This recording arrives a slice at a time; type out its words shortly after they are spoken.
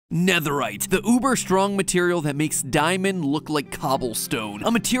Netherite, the uber-strong material that makes diamond look like cobblestone. A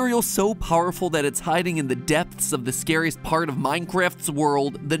material so powerful that it's hiding in the depths of the scariest part of Minecraft's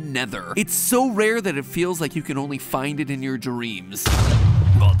world, the Nether. It's so rare that it feels like you can only find it in your dreams.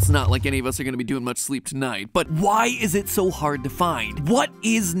 Well, it's not like any of us are going to be doing much sleep tonight, but why is it so hard to find? What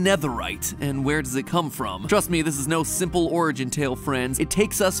is netherite, and where does it come from? Trust me, this is no simple origin tale, friends. It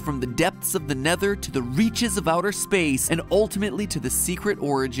takes us from the depths of the nether to the reaches of outer space, and ultimately to the secret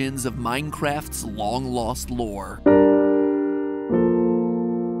origins of Minecraft's long-lost lore.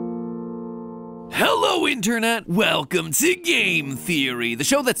 Hello, Internet! Welcome to Game Theory, the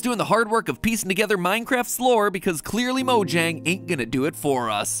show that's doing the hard work of piecing together Minecraft's lore because clearly Mojang ain't gonna do it for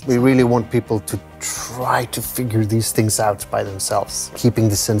us. We really want people to try to figure these things out by themselves, keeping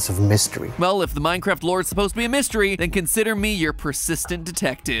the sense of mystery. Well, if the Minecraft lore is supposed to be a mystery, then consider me your persistent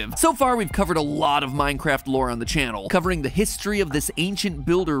detective. So far, we've covered a lot of Minecraft lore on the channel, covering the history of this ancient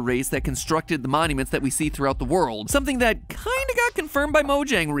builder race that constructed the monuments that we see throughout the world, something that kinda got confirmed by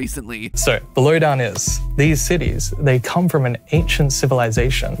Mojang recently. So, the lowdown is, these cities, they come from an ancient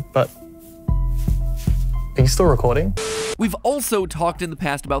civilization, but are you still recording? We've also talked in the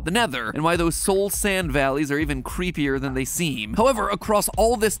past about the Nether, and why those soul sand valleys are even creepier than they seem. However, across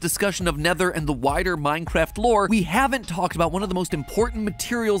all this discussion of Nether and the wider Minecraft lore, we haven't talked about one of the most important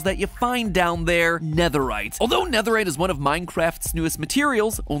materials that you find down there, netherite. Although netherite is one of Minecraft's newest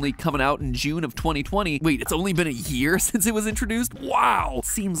materials, only coming out in June of 2020, wait, it's only been a year since it was introduced? Wow!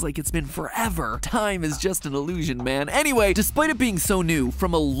 Seems like it's been forever. Time is just an illusion, man. Anyway, despite it being so new,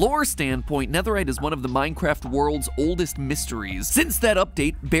 from a lore standpoint, netherite is one of the Minecraft world's oldest mysteries. Since that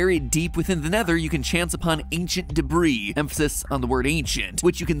update, buried deep within the Nether, you can chance upon ancient debris, emphasis on the word ancient,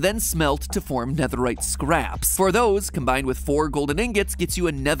 which you can then smelt to form netherite scraps. For those, combined with 4 golden ingots, gets you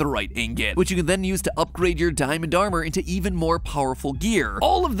a netherite ingot, which you can then use to upgrade your diamond armor into even more powerful gear.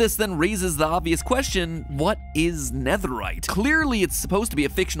 All of this then raises the obvious question, what is netherite? Clearly it's supposed to be a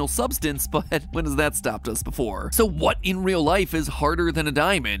fictional substance, but when has that stopped us before? So what in real life is harder than a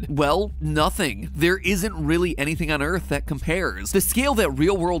diamond? Well, nothing. There isn't really anything on Earth that compares. The scale that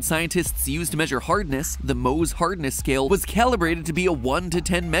real-world scientists use to measure hardness, the Mohs hardness scale, was calibrated to be a 1 to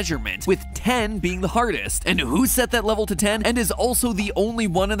 10 measurement, with 10 being the hardest. And who set that level to 10 and is also the only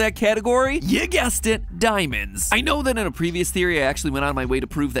one in that category? You guessed it, diamonds. I know that in a previous theory I actually went on my way to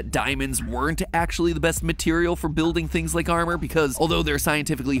prove that diamonds weren't actually the best material for building things like armor because although they're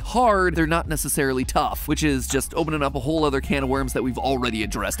scientifically hard, they're not necessarily tough, which is just opening up a whole other can of worms that we've already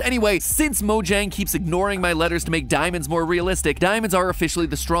addressed. Anyway, since Mojang keeps ignoring my letters to make diamonds more realistic, diamonds are officially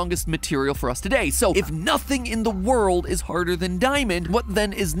the strongest material for us today. So if nothing in the world is harder than diamond, what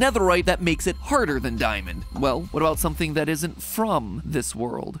then is netherite that makes it harder than diamond? Well, what about something that isn't from this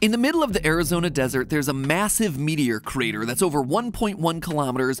world? In the middle of the Arizona desert, there's a massive meteor crater that's over 1.1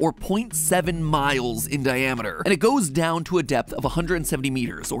 kilometers or 0.7 miles in diameter, and it goes down to a depth of 170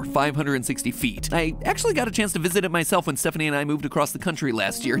 meters or 560 feet. I actually got a chance to visit it myself when Stephanie and I moved across the country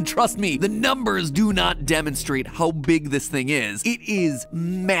last year, and trust me, the numbers do not demonstrate how big this thing is. It is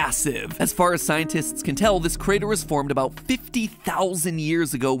massive. As far as scientists can tell, this crater was formed about 50,000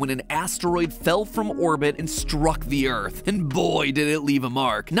 years ago when an asteroid fell from orbit and struck the Earth. And boy, did it leave a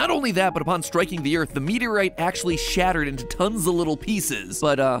mark. Not only that, but upon striking the Earth, the meteorite actually shattered into tons of little pieces.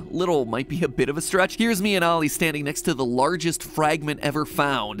 But little might be a bit of a stretch. Here's me and Ollie standing next to the largest fragment ever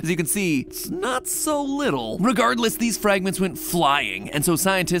found. As you can see, it's not so little. Regardless, these fragments went flying, and so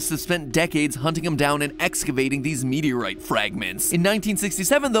scientists have spent decades hunting them down and excavating these meteorite fragments. In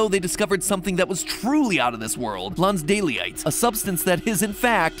 1967, though, they discovered something that was truly out of this world, lonsdaleite, a substance that is, in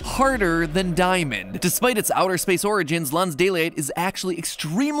fact, harder than diamond. Despite its outer space origins, lonsdaleite is actually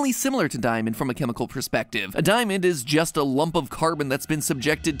extremely similar to diamond from a chemical perspective. A diamond is just a lump of carbon that's been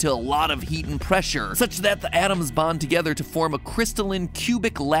subjected to a lot of heat and pressure, such that the atoms bond together to form a crystalline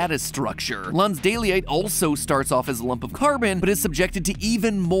cubic lattice structure. Lonsdaleite also starts off as a lump of carbon, but is subjected to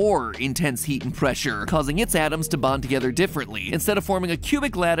even more intense heat and pressure, causing its atoms to bond together differently. Instead of forming a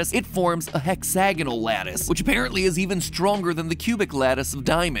cubic lattice, it forms a hexagonal lattice, which apparently is even stronger than the cubic lattice of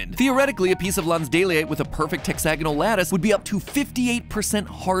diamond. Theoretically, a piece of lonsdaleite with a perfect hexagonal lattice would be up to 58%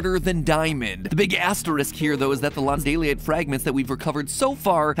 harder than diamond. The big asterisk here, though, is that the lonsdaleite fragments that we've recovered so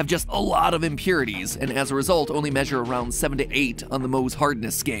far have just a lot of impurities, and as a result, only measure around 7 to 8 on the Mohs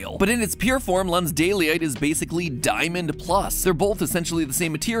hardness scale. But in its pure form, lonsdaleite is basically diamond plus. They're both essentially the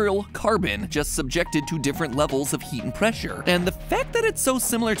same material, carbon, just subjected subjected to different levels of heat and pressure. And the fact that it's so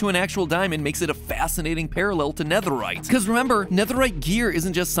similar to an actual diamond makes it a fascinating parallel to netherite. Because remember, netherite gear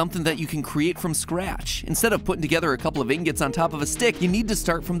isn't just something that you can create from scratch. Instead of putting together a couple of ingots on top of a stick, you need to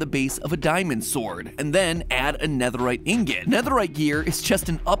start from the base of a diamond sword, and then add a netherite ingot. Netherite gear is just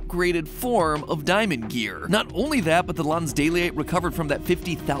an upgraded form of diamond gear. Not only that, but the lonsdaleite recovered from that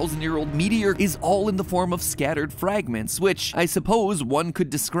 50,000-year-old meteor is all in the form of scattered fragments, which I suppose one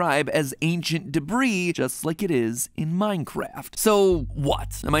could describe as ancient debris, just like it is in Minecraft. So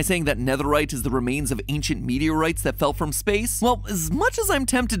what? Am I saying that netherite is the remains of ancient meteorites that fell from space? Well, as much as I'm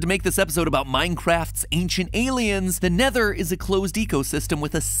tempted to make this episode about Minecraft's ancient aliens, the nether is a closed ecosystem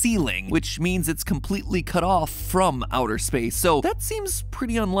with a ceiling, which means it's completely cut off from outer space, so that seems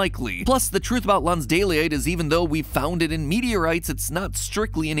pretty unlikely. Plus, the truth about lonsdaleite is even though we found it in meteorites, it's not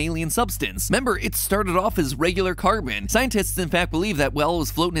strictly an alien substance. Remember, it started off as regular carbon. Scientists in fact believe that while it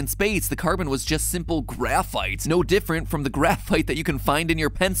was floating in space, the carbon was just simple graphite, no different from the graphite that you can find in your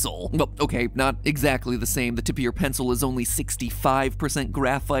pencil. Well, okay, not exactly the same. The tip of your pencil is only 65%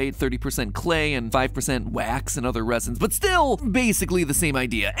 graphite, 30% clay, and 5% wax and other resins, but still, basically the same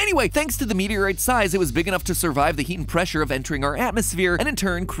idea. Anyway, thanks to the meteorite's size, it was big enough to survive the heat and pressure of entering our atmosphere, and in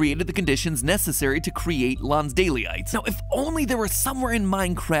turn created the conditions necessary to create lonsdaleite. Now, if only there was somewhere in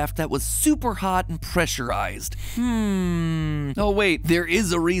Minecraft that was super hot and pressurized. Oh wait, there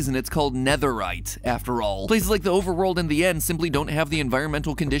is a reason it's called netherite, after all. Places like the overworld and the end simply don't have the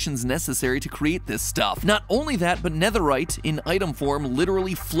environmental conditions necessary to create this stuff. Not only that, but netherite, in item form,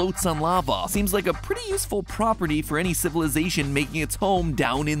 literally floats on lava. Seems like a pretty useful property for any civilization making its home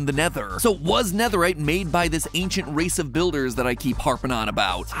down in the nether. So was netherite made by this ancient race of builders that I keep harping on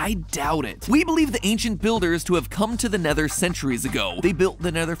about? I doubt it. We believe the ancient builders to have come to the nether centuries ago. They built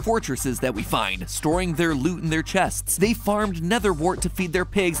the nether fortresses that we find, storing their loot in their chests. They farmed nether wart to feed their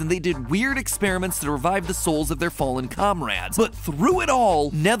pigs, and they did weird experiments to revive the souls of their fallen comrades. But through it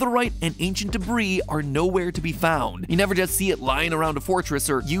all, netherite and ancient debris are nowhere to be found. You never just see it lying around a fortress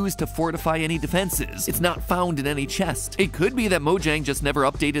or used to fortify any defenses. It's not found in any chest. It could be that Mojang just never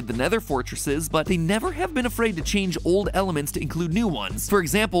updated the nether fortresses, but they never have been afraid to change old elements to include new ones. For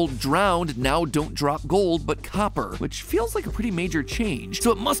example, drowned now don't drop gold, but copper, which feels like a pretty major change.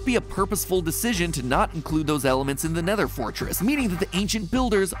 So it must be a purposeful decision to not include those elements in the nether fortress, meaning that the ancient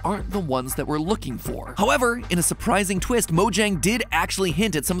builders aren't the ones that we're looking for. However, in a surprising twist, Mojang did actually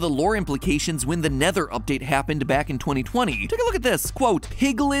hint at some of the lore implications when the nether update happened back in 2020. Take a look at this, quote,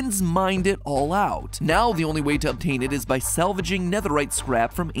 "Piglins mined it all out. Now the only way to obtain it is by salvaging netherite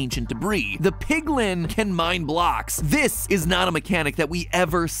scrap from ancient debris. The piglin can mine blocks. This is not a mechanic that we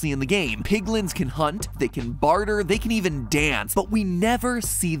ever see in the game. Piglins can hunt, they can barter, they can even dance, but we never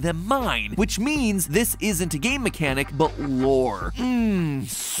see them mine, which means this isn't a game mechanic, but lore.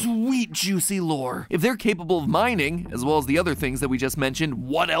 Sweet juicy lore. If they're capable of mining, as well as the other things that we just mentioned,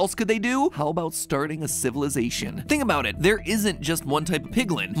 what else could they do? How about starting a civilization? Think about it, there isn't just one type of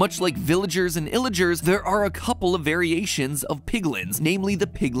piglin. Much like villagers and illagers, there are a couple of variations of piglins, namely the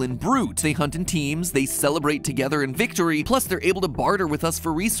piglin brute. They hunt in teams, they celebrate together in victory, plus they're able to barter with us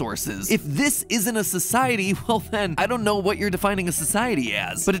for resources. If this isn't a society, well then, I don't know what you're defining a society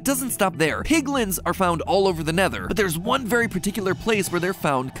as. But it doesn't stop there. Piglins are found all over the nether, but there's one very particular place where they're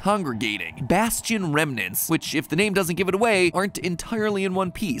found congregating. Bastion remnants, which if the name doesn't give it away, aren't entirely in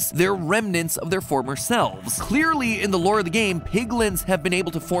one piece. They're remnants of their former selves. Clearly, in the lore of the game, piglins have been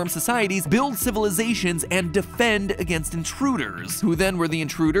able to form societies, build civilizations, and defend against intruders. Who then were the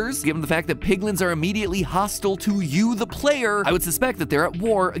intruders? Given the fact that piglins are immediately hostile to you, the player, I would suspect that they're at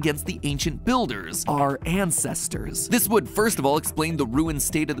war against the ancient builders, our ancestors. This would first of all explain the ruined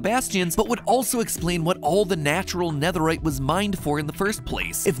state of the bastions, but would also explain what all the natural netherite was mined for in the first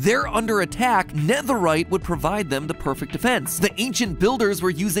place. If they're under attack, netherite would provide them the perfect defense. The ancient builders were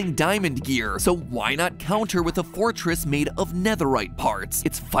using diamond gear, so why not counter with a fortress made of netherite parts?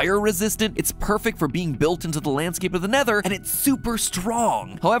 It's fire resistant, it's perfect for being built into the landscape of the nether, and it's super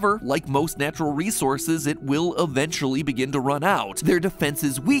strong. However, like most natural resources, it will eventually begin to run out. Their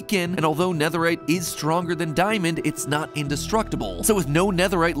defenses weaken, and although netherite is stronger than diamond, it's not indestructible. So with no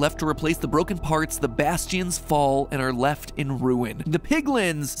netherite left to replace the broken parts, the bastions fall and are left in ruin. The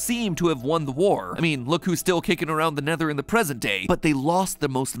piglins seem to have won the war. I mean, look who's still kicking around the nether in the present day, but they lost the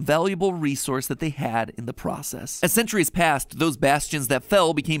most valuable resource that they had in the process. As centuries passed, those bastions that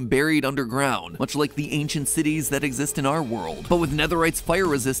fell became buried underground, much like the ancient cities that exist in our world. But with netherite's fire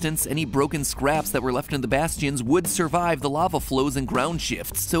resistance, any broken scraps that were left in the bastions would survive the lava flows and ground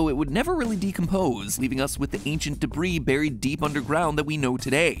shifts, so it would never really decompose, leaving us with the ancient debris buried deep underground that we know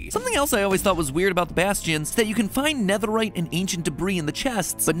today. Something else I always thought was weird about the bastions is that you can find netherite and ancient debris in the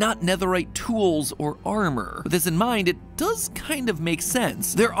chests, but not netherite tools or armor. With this in mind, it does kind of make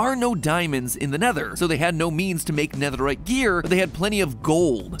sense. There are no diamonds in the nether, so they had no means to make netherite gear, but they had plenty of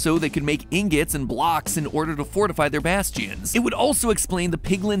gold, so they could make ingots and blocks in order to fortify their bastions. It would also explain the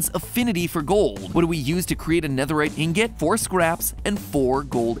piglins' affinity for gold. What do we use to create a netherite ingot? 4 scraps and 4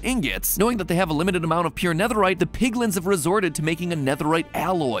 gold ingots. Knowing that they have a limited amount of pure netherite, the piglins have resorted to making a netherite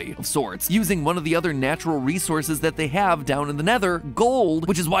alloy of sorts, using one of the other natural resources that they have down in the nether, gold,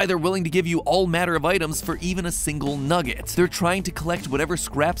 which is why they're willing to give you all manner of items for even a single nugget. They're trying to collect whatever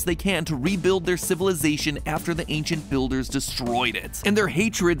scraps they can to rebuild their civilization after the ancient builders destroyed it. And their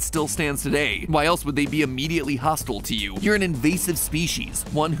hatred still stands today. Why else would they be immediately hostile to you? You're an invasive species,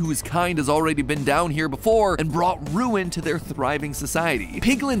 one whose kind has already been down here before and brought ruin to their thriving society.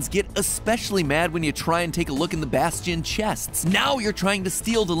 Piglins get especially mad when you try and take a look in the bastion chests. Now you're trying to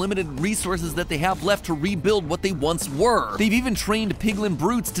steal the limited resources that they have left to rebuild what they once were. They've even trained piglin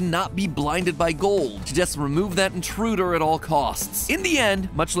brutes to not be blinded by gold, to just remove that intruder at all costs. In the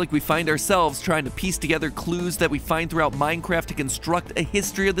end, much like we find ourselves trying to piece together clues that we find throughout Minecraft to construct a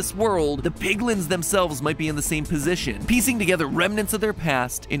history of this world, the piglins themselves might be in the same position, piecing together remnants of their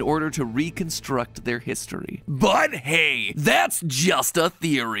past in order to reconstruct their history. But hey, that's just a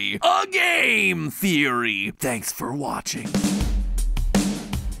theory. A game theory. Thanks for watching.